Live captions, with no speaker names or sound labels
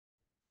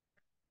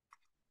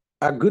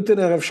A guten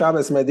Erev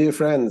Shabbos, my dear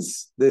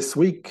friends. This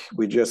week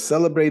we just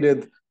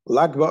celebrated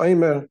Lag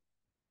BaOmer,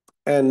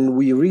 and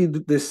we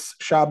read this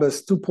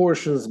Shabbos two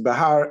portions,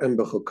 Behar and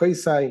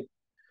Bechukosai,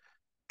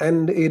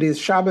 and it is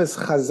Shabbos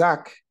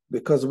Chazak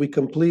because we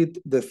complete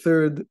the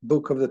third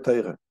book of the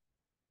Torah.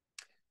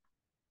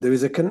 There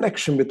is a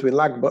connection between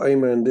Lag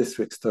BaOmer and this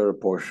week's Torah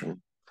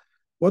portion.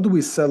 What do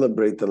we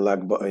celebrate on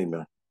Lag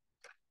BaOmer?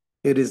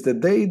 It is the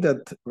day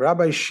that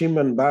Rabbi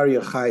Shimon Bar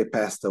Yochai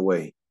passed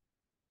away.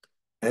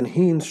 And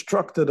he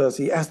instructed us,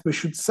 he asked we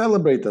should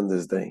celebrate on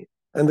this day.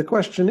 And the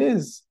question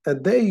is, a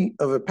day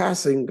of a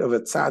passing of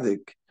a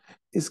tzaddik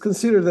is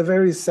considered a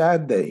very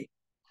sad day.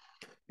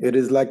 It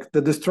is like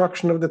the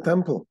destruction of the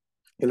temple.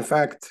 In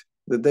fact,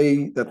 the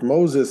day that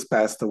Moses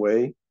passed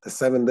away, the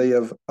 7th day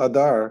of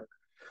Adar,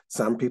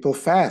 some people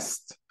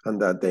fast on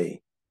that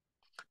day.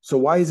 So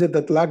why is it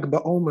that Lag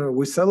BaOmer,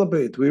 we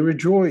celebrate, we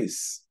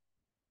rejoice?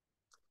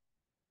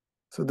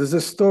 So there's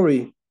a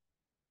story.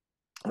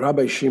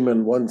 Rabbi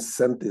Shimon once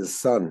sent his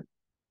son,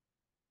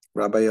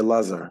 Rabbi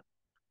Elazar,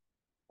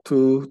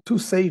 to two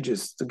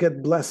sages to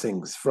get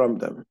blessings from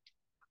them.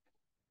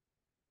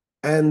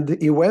 And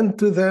he went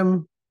to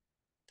them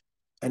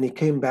and he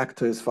came back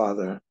to his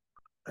father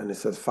and he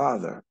said,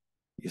 "Father,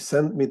 you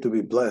sent me to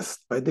be blessed,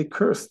 but they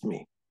cursed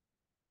me."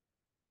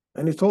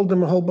 And he told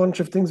them a whole bunch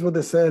of things what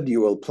they said.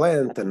 You will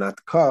plant and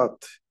not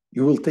cut.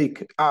 You will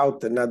take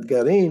out and not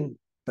get in,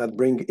 not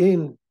bring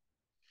in.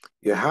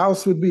 Your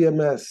house would be a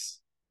mess.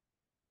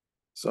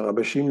 So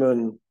Rabbi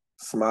Shimon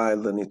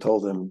smiled and he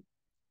told him,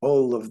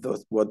 all of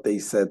those, what they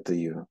said to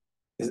you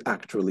is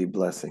actually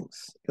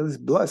blessings. It is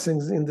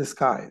blessings in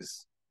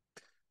disguise.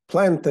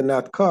 Plant and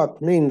not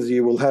cut means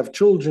you will have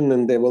children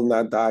and they will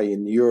not die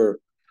in your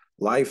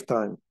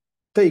lifetime.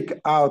 Take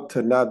out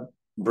and not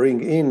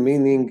bring in,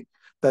 meaning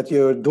that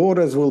your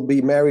daughters will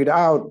be married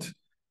out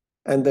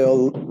and their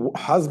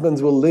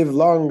husbands will live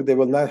long. They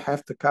will not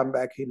have to come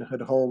back in at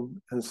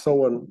home and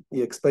so on.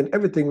 He explained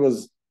everything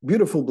was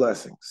beautiful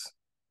blessings.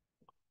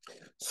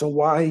 So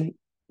why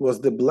was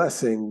the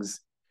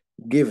blessings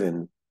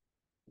given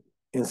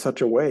in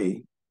such a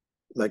way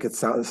like it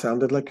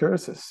sounded like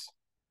curses?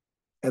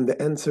 And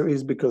the answer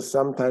is because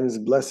sometimes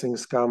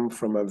blessings come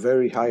from a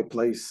very high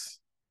place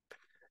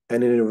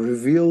and in a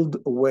revealed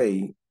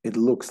way, it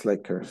looks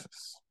like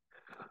curses.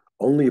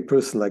 Only a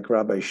person like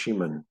Rabbi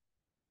Shimon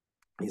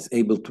is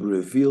able to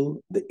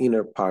reveal the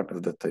inner part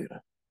of the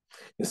Torah.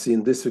 You see,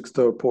 in this week's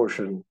Torah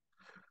portion,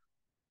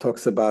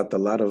 talks about a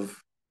lot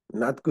of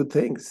not good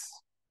things.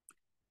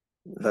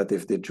 That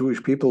if the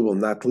Jewish people will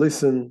not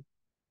listen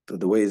to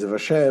the ways of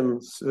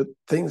Hashem, so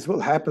things will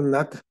happen,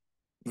 not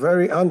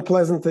very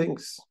unpleasant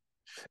things.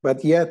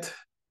 But yet,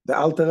 the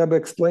Alter Rebbe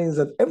explains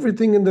that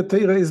everything in the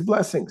Torah is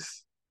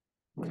blessings.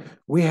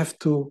 We have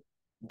to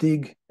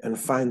dig and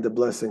find the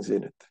blessings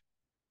in it.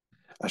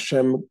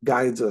 Hashem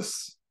guides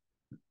us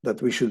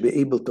that we should be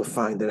able to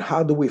find. And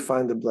how do we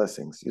find the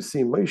blessings? You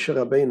see, Moshe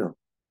Rabbeinu,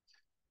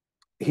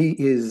 he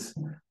is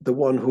the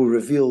one who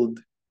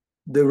revealed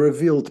the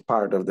revealed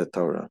part of the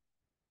Torah.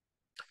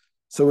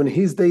 So in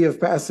his day of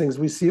passings,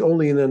 we see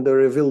only in the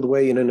revealed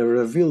way, and in a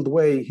revealed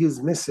way,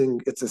 he's missing.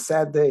 It's a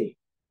sad day.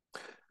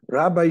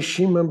 Rabbi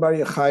Shimon Bar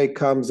Yochai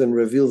comes and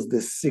reveals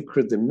the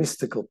secret, the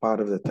mystical part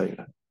of the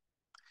Torah.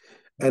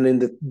 And in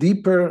the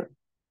deeper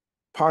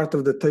part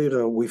of the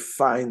Torah, we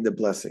find the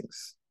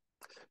blessings.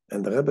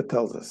 And the Rebbe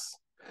tells us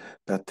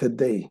that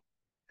today,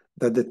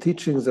 that the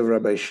teachings of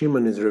Rabbi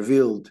Shimon is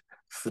revealed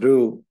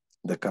through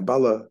the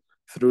Kabbalah,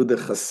 through the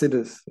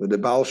Chassidus, through the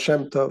Baal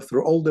Shem Tov,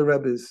 through all the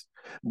Rebbes.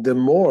 The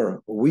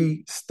more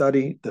we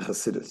study the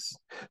Chassidus,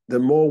 the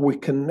more we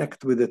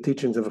connect with the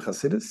teachings of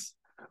Chassidus,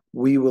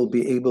 we will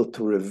be able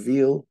to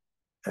reveal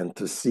and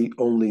to see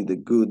only the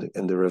good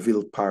and the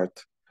revealed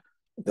part,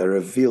 the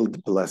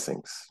revealed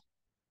blessings.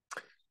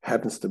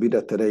 Happens to be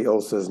that today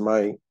also is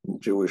my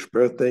Jewish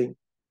birthday.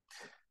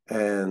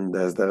 And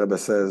as the Rebbe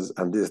says,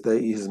 on this day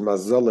is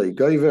Mazalei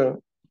Goiver,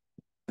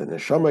 the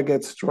neshama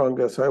gets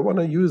stronger. So I want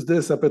to use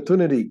this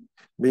opportunity,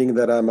 being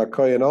that I'm a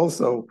Cohen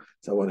also,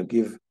 so I want to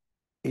give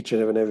each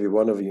and every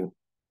one of you,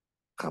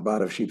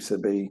 Chabad of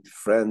Sheepshead,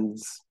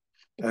 friends,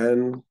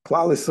 and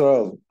Klal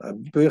Yisrael,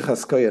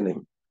 Birchas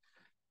Koyanim.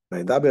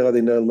 וידבר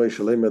אדוני אל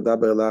משה לאמר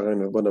דבר אל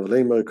אהרון ובניו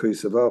לאמר כה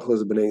יסבר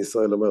אחוז בני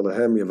ישראל אומר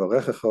להם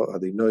יברכך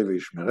אדוני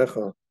וישמרך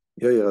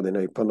יאיר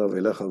אדוני פניו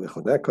אליך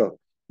ויחונקה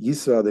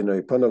יישא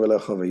אדוני פניו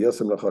אליך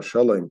וישם לך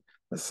שלום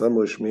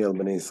ושמו שמי על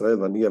בני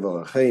ישראל ואני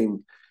אברכם.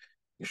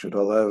 You should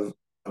all have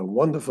a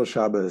wonderful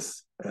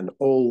Shabbos and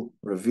all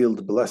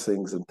revealed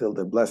blessings until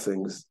the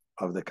blessings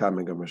of the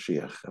coming of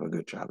Mashiach. Have a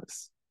good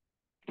Shabbos.